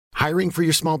Hiring for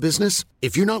your small business?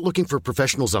 If you're not looking for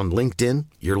professionals on LinkedIn,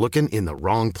 you're looking in the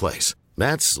wrong place.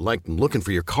 That's like looking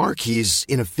for your car keys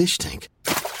in a fish tank.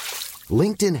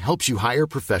 LinkedIn helps you hire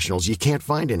professionals you can't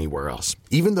find anywhere else,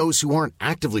 even those who aren't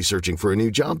actively searching for a new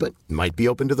job but might be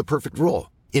open to the perfect role.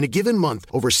 In a given month,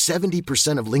 over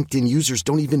 70% of LinkedIn users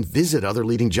don't even visit other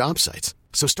leading job sites.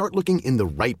 So start looking in the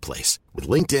right place. With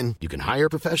LinkedIn, you can hire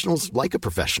professionals like a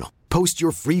professional. Post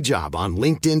your free job on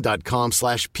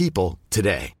linkedin.com/people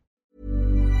today.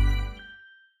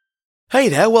 Hey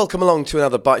there, welcome along to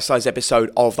another bite-sized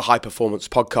episode of the High Performance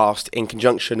Podcast in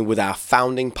conjunction with our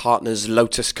founding partners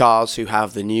Lotus Cars, who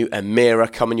have the new Emira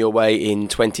coming your way in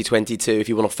 2022. If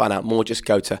you want to find out more, just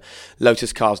go to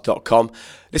lotuscars.com.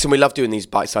 Listen, we love doing these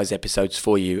bite-sized episodes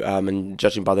for you, and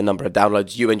judging by the number of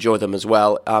downloads, you enjoy them as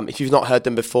well. If you've not heard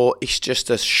them before, it's just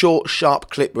a short, sharp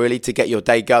clip really to get your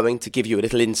day going, to give you a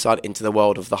little insight into the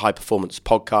world of the High Performance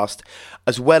Podcast.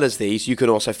 As well as these, you can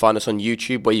also find us on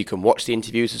YouTube, where you can watch the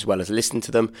interviews as well as listen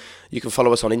to them. You can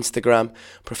follow us on Instagram.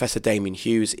 Professor Damien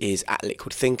Hughes is at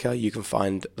Liquid Thinker. You can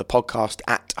find the podcast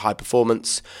at High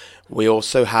Performance. We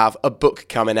also have a book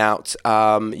coming out.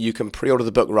 You can pre-order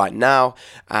the book right now,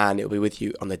 and it'll be with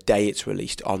you on the day it's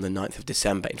released on the 9th of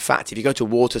December. In fact, if you go to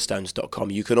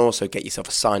waterstones.com, you can also get yourself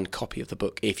a signed copy of the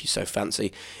book if you so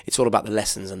fancy. It's all about the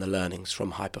lessons and the learnings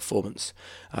from high performance.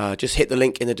 Just hit the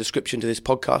link in the description to this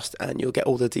podcast, and you'll get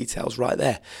all the details right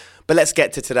there. But let's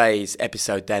get to today's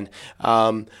episode then.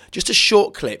 Just a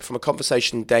short clip from a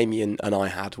conversation Damien and I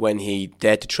had when he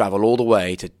dared to travel all the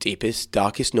way to deepest,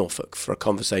 darkest Norfolk for a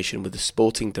conversation with the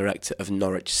sporting director of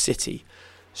Norwich City,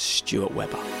 Stuart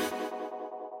Webber.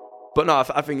 But no,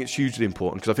 I think it's hugely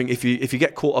important, because I think if you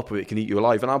get caught up with it, it can eat you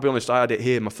alive. And I'll be honest, I had it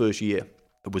here my first year.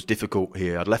 It was difficult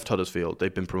here. I'd left Huddersfield.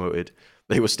 They'd been promoted.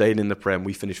 They were staying in the Prem.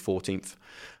 We finished 14th.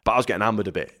 But I was getting hammered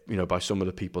a bit, by some of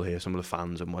the people here, some of the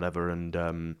fans and whatever. And,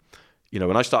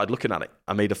 when I started looking at it,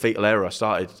 I made a fatal error. I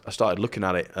started looking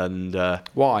at it and...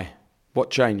 Why? What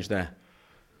changed there?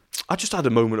 I just had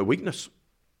a moment of weakness.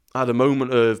 I had a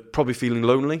moment of probably feeling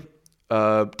lonely.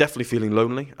 Definitely feeling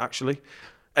lonely, actually.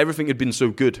 Everything had been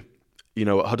so good, at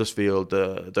Huddersfield.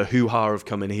 The hoo-ha of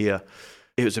coming here.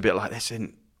 It was a bit like, this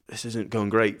isn't going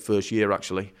great first year,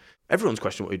 actually. Everyone's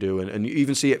questioning what you do, and you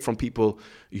even see it from people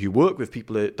you work with,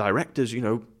 people, directors,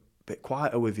 a bit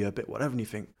quieter with you, a bit whatever, and you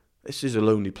think, this is a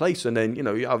lonely place. And then,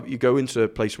 you go into a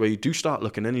place where you do start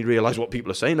looking, and you realise what people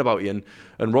are saying about you,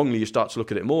 and wrongly you start to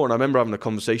look at it more. And I remember having a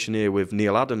conversation here with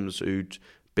Neil Adams, who'd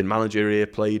been manager here,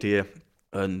 played here,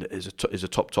 and is a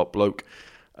top bloke.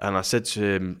 And I said to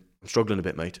him, I'm struggling a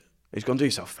bit, mate. He's gone, do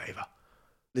yourself a favour.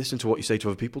 Listen to what you say to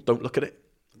other people, don't look at it.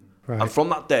 Right. And from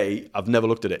that day, I've never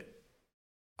looked at it.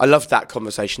 I love that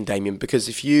conversation, Damien, because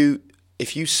if you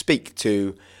speak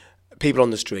to people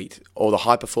on the street, or the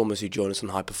high performers who join us on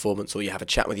High Performance, or you have a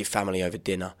chat with your family over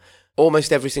dinner,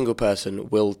 almost every single person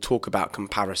will talk about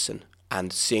comparison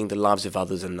and seeing the lives of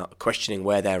others and questioning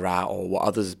where they're at or what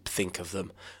others think of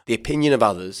them. The opinion of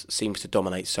others seems to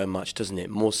dominate so much, doesn't it?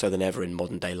 More so than ever in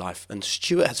modern day life. And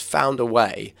Stuart has found a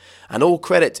way, and all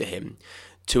credit to him,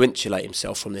 to insulate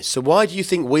himself from this. So why do you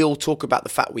think we all talk about the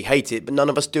fact we hate it, but none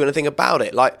of us do anything about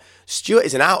it? Like, Stuart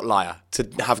is an outlier to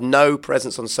have no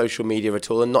presence on social media at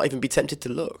all and not even be tempted to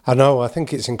look. I know, I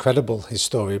think it's incredible, his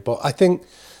story, but I think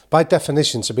by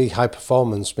definition to be high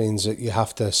performance means that you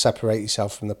have to separate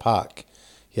yourself from the pack.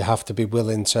 You have to be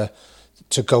willing to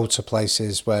go to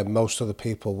places where most other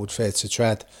people would fear to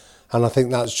tread. And I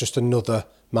think that's just another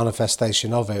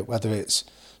manifestation of it, whether it's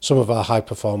some of our high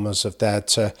performers have dared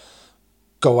to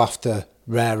go after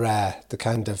rare, the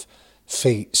kind of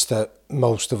feats that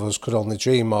most of us could only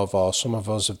dream of, or some of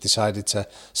us have decided to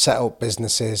set up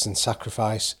businesses and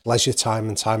sacrifice leisure time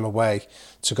and time away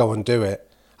to go and do it.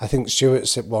 I think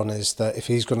Stuart's one is that if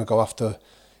he's going to go after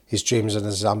his dreams and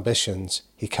his ambitions,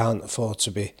 he can't afford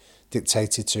to be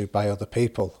dictated to by other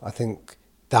people. I think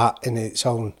that in its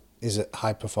own is a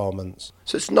high performance.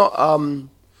 So it's not,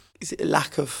 is it a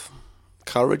lack of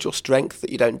courage or strength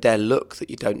that you don't dare look, that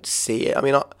you don't see it? I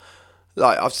mean,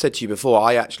 like I've said to you before,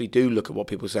 I actually do look at what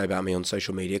people say about me on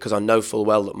social media because I know full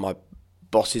well that my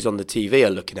bosses on the TV are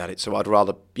looking at it. So I'd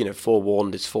rather,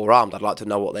 forewarned is forearmed. I'd like to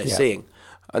know what they're seeing.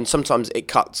 And sometimes it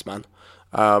cuts, man.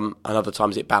 And other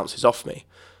times it bounces off me.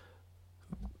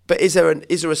 But is there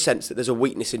a sense that there's a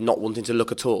weakness in not wanting to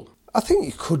look at all? I think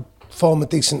you could form a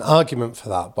decent argument for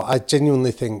that, but I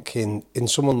genuinely think in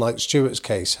someone like Stuart's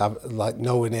case,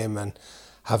 knowing him and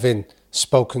having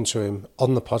spoken to him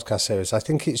on the podcast series, I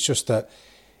think it's just that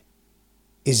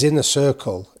his inner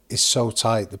circle is so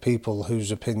tight. The people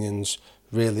whose opinions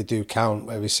really do count,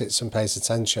 where he sits and pays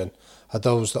attention, are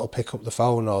those that'll pick up the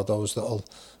phone or those that'll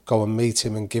go and meet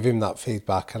him and give him that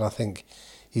feedback. And I think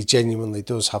he genuinely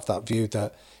does have that view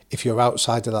that if you're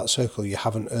outside of that circle, you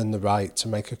haven't earned the right to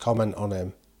make a comment on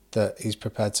him that he's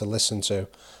prepared to listen to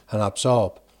and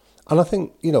absorb. And I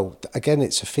think, again,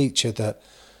 it's a feature that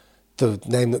the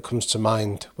name that comes to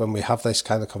mind when we have this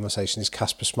kind of conversation is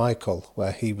Kasper Schmeichel,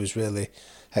 where he was really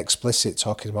explicit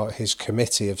talking about his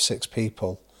committee of 6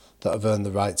 people that have earned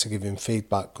the right to give him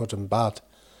feedback, good and bad.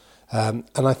 And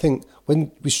I think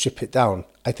when we strip it down,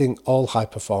 I think all high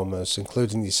performers,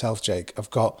 including yourself, Jake, have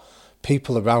got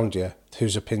people around you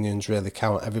whose opinions really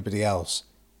count. Everybody else,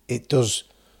 it does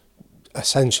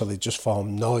essentially just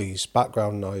form noise,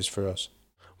 background noise for us.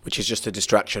 Which is just a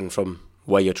distraction from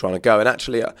where you're trying to go. And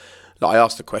actually, I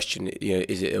asked the question,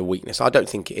 is it a weakness? I don't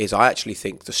think it is. I actually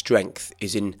think the strength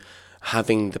is in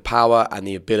having the power and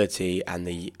the ability and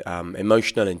the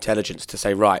emotional intelligence to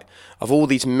say, right, of all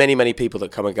these many, many people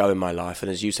that come and go in my life,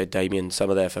 and as you said, Damien,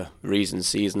 some are there for reasons,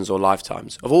 seasons or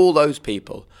lifetimes, of all those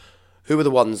people, who are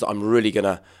the ones that I'm really going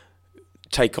to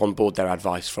take on board their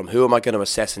advice from? Who am I going to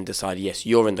assess and decide, yes,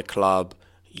 you're in the club,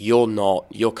 you're not,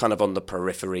 you're kind of on the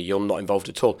periphery, you're not involved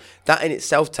at all. That in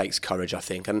itself takes courage, I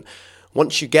think. And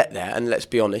once you get there, and let's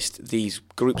be honest, these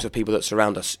groups of people that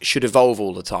surround us should evolve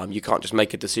all the time. You can't just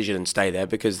make a decision and stay there,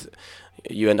 because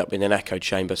you end up in an echo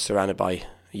chamber surrounded by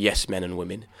yes men and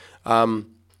women.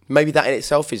 Maybe that in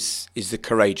itself is the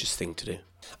courageous thing to do.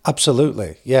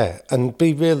 Absolutely, yeah. And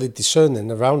be really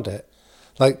discerning around it.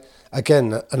 Like,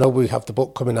 again, I know we have the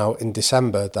book coming out in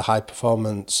December, the High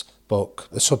Performance book.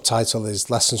 The subtitle is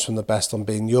Lessons from the Best on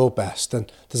Being Your Best. And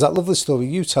there's that lovely story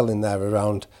you tell in there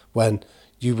around when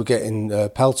you were getting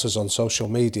pelters on social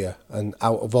media, and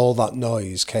out of all that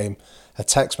noise came a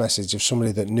text message of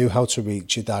somebody that knew how to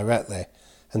reach you directly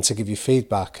and to give you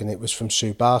feedback, and it was from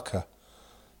Sue Barker.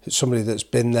 It's somebody that's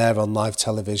been there on live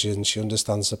television, she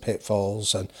understands the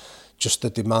pitfalls and just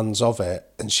the demands of it,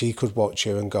 and she could watch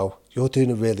you and go, you're doing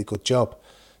a really good job.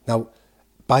 Now,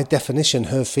 by definition,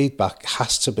 her feedback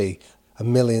has to be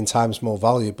 1,000,000 times more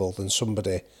valuable than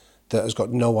somebody that has got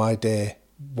no idea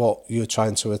what you're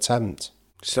trying to attempt.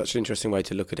 Such an interesting way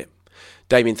to look at it.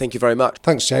 Damien, thank you very much.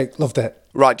 Thanks, Jake. Loved it.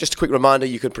 Right, just a quick reminder,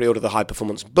 you can pre-order the High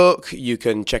Performance book. You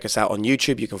can check us out on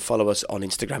YouTube. You can follow us on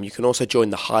Instagram. You can also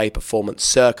join the High Performance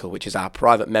Circle, which is our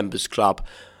private members club.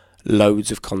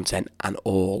 Loads of content and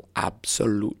all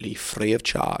absolutely free of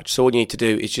charge. So all you need to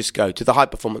do is just go to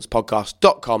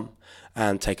thehighperformancepodcast.com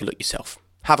and take a look yourself.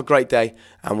 Have a great day,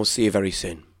 and we'll see you very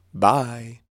soon.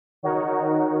 Bye.